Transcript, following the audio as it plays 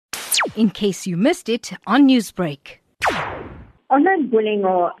in case you missed it on Newsbreak. Online bullying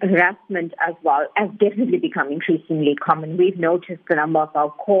or harassment as well has definitely become increasingly common. We've noticed the number of our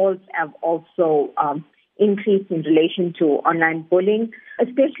calls have also increased in relation to online bullying,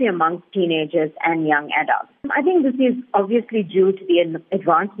 especially amongst teenagers and young adults. I think this is obviously due to the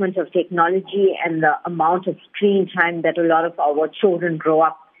advancement of technology and the amount of screen time that a lot of our children grow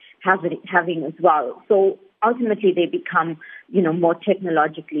up having as well. So ultimately they become, more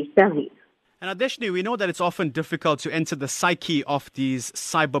technologically savvy. And Adeshni, we know that it's often difficult to enter the psyche of these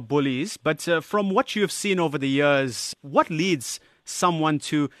cyber bullies, but from what you have seen over the years, what leads someone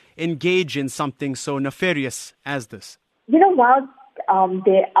to engage in something so nefarious as this? Whilst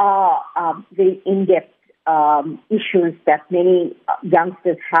there are very in-depth issues that many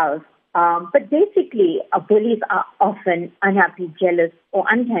youngsters have, but basically bullies are often unhappy, jealous, or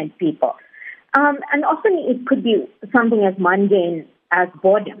unkind people. And often it could be something as mundane as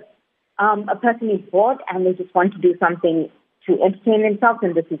boredom. A person is bored and they just want to do something to entertain themselves,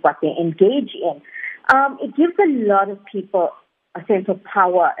 and this is what they engage in. It gives a lot of people a sense of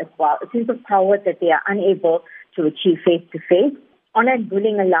power as well, a sense of power that they are unable to achieve face-to-face. Online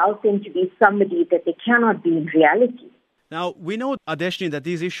bullying allows them to be somebody that they cannot be in reality. Now, we know, Adeshni, that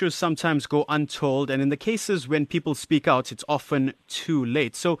these issues sometimes go untold, and in the cases when people speak out, it's often too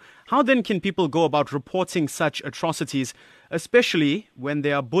late. So how then can people go about reporting such atrocities, especially when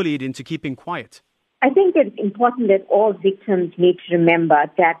they are bullied into keeping quiet? I think it's important that all victims need to remember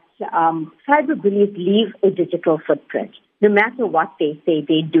that cyberbullies leave a digital footprint, no matter what they say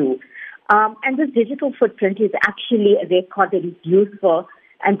they do. And this digital footprint is actually a record that is useful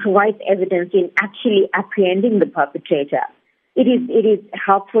and provides evidence in actually apprehending the perpetrator. It is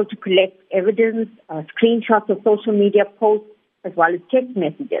helpful to collect evidence, screenshots of social media posts, as well as text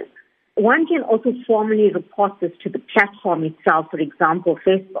messages. One can also formally report this to the platform itself, for example,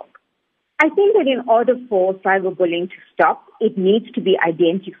 Facebook. I think that in order for cyberbullying to stop, it needs to be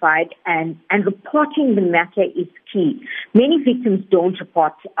identified, and reporting the matter is key. Many victims don't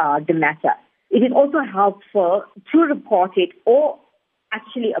report the matter. It is also helpful to report it or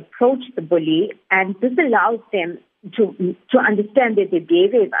actually approach the bully, and this allows them to understand that their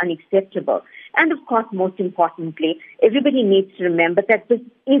behavior is unacceptable. And of course, most importantly, everybody needs to remember that this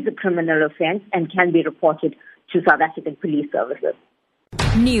is a criminal offence and can be reported to South African Police Services.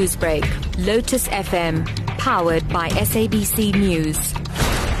 Newsbreak, Lotus FM, powered by SABC News.